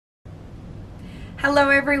Hello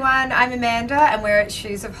everyone, I'm Amanda and we're at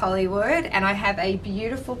Shoes of Hollywood and I have a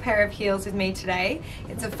beautiful pair of heels with me today.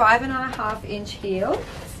 It's a 5.5 inch heel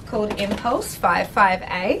called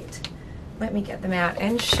Impulse-558. Let me get them out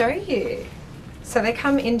and show you. So they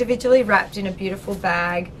come individually wrapped in a beautiful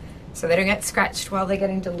bag so they don't get scratched while they're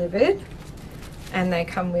getting delivered. And they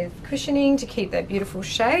come with cushioning to keep their beautiful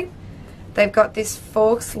shape. They've got this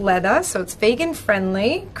forks leather, so it's vegan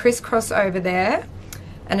friendly, crisscross over there,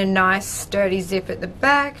 and a nice sturdy zip at the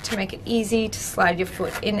back to make it easy to slide your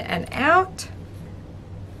foot in and out.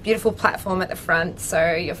 Beautiful platform at the front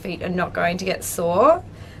so your feet are not going to get sore.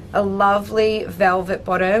 A lovely velvet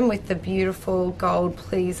bottom with the beautiful gold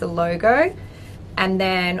pleaser logo, and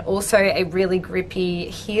then also a really grippy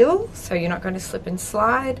heel so you're not going to slip and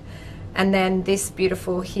slide. And then this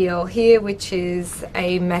beautiful heel here, which is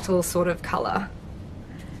a metal sort of color.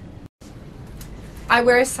 I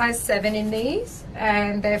wear a size 7 in these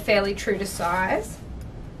and they're fairly true to size.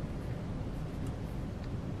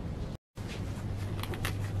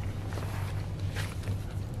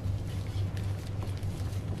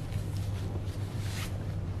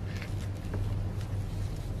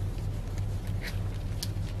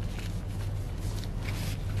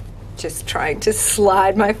 Just trying to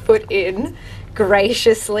slide my foot in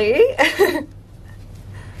graciously.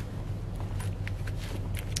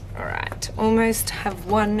 Alright, almost have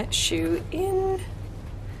one shoe in.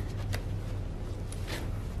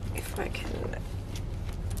 If I can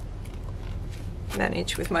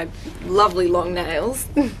manage with my lovely long nails.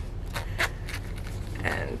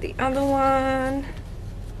 And the other one.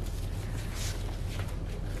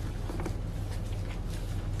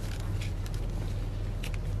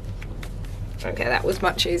 Okay, that was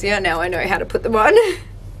much easier. Now I know how to put them on.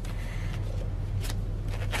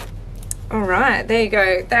 Alright, there you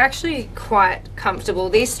go. They're actually quite comfortable.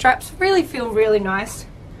 These straps really feel really nice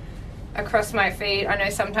across my feet. I know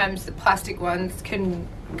sometimes the plastic ones can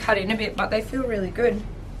cut in a bit, but they feel really good.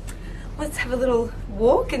 Let's have a little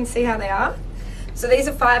walk and see how they are. So these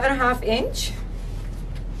are 5.5 inch.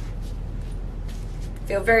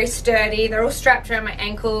 Feel very sturdy. They're all strapped around my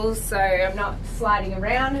ankles, so I'm not sliding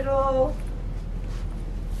around at all.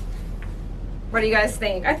 What do you guys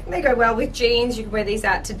think? I think they go well with jeans. You can wear these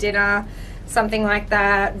out to dinner, something like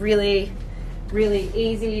that. Really, really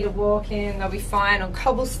easy to walk in. They'll be fine on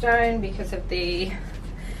cobblestone because of the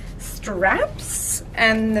straps.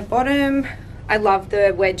 And the bottom, I love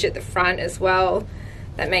the wedge at the front as well.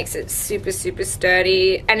 That makes it super, super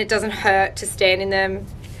sturdy, and it doesn't hurt to stand in them.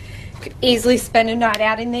 You could easily spend a night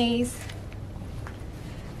out in these.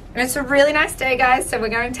 And it's a really nice day, guys, so we're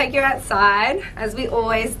going to take you outside, as we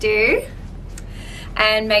always do.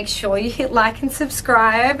 And make sure you hit like and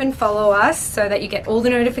subscribe and follow us so that you get all the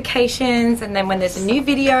notifications, and then when there's a new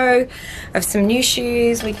video of some new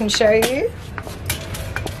shoes we can show you.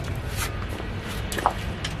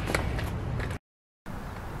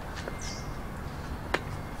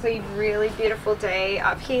 So a really beautiful day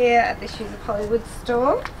up here at the Shoes of Hollywood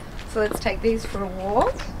store. So let's take these for a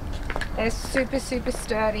walk. They're super, super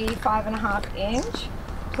sturdy, 5.5 inch.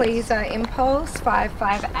 Pleaser Impulse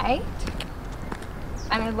 558.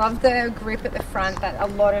 And I love the grip at the front that a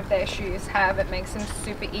lot of their shoes have. It makes them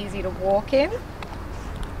super easy to walk in.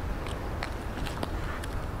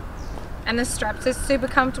 And the straps are super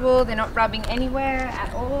comfortable. They're not rubbing anywhere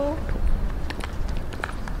at all.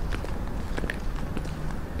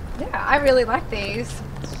 Yeah, I really like these.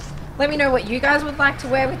 Let me know what you guys would like to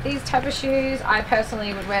wear with these type of shoes. I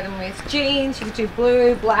personally would wear them with jeans. You could do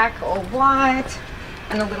blue, black, or white,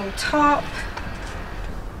 and a little top.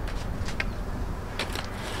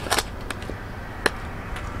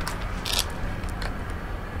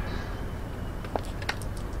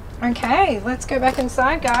 Okay, let's go back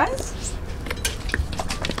inside, guys.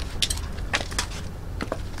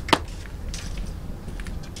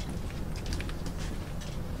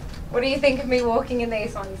 What do you think of me walking in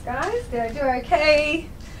these ones, guys? Did I do okay?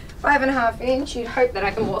 5.5 inch, you'd hope that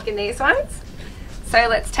I can walk in these ones. So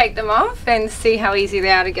let's take them off and see how easy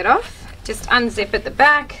they are to get off. Just unzip at the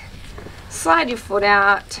back, slide your foot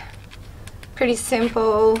out. Pretty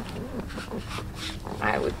simple.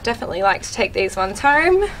 I would definitely like to take these ones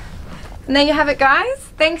home. And there you have it, guys.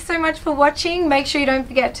 Thanks so much for watching. Make sure you don't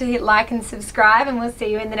forget to hit like and subscribe, and we'll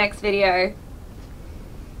see you in the next video.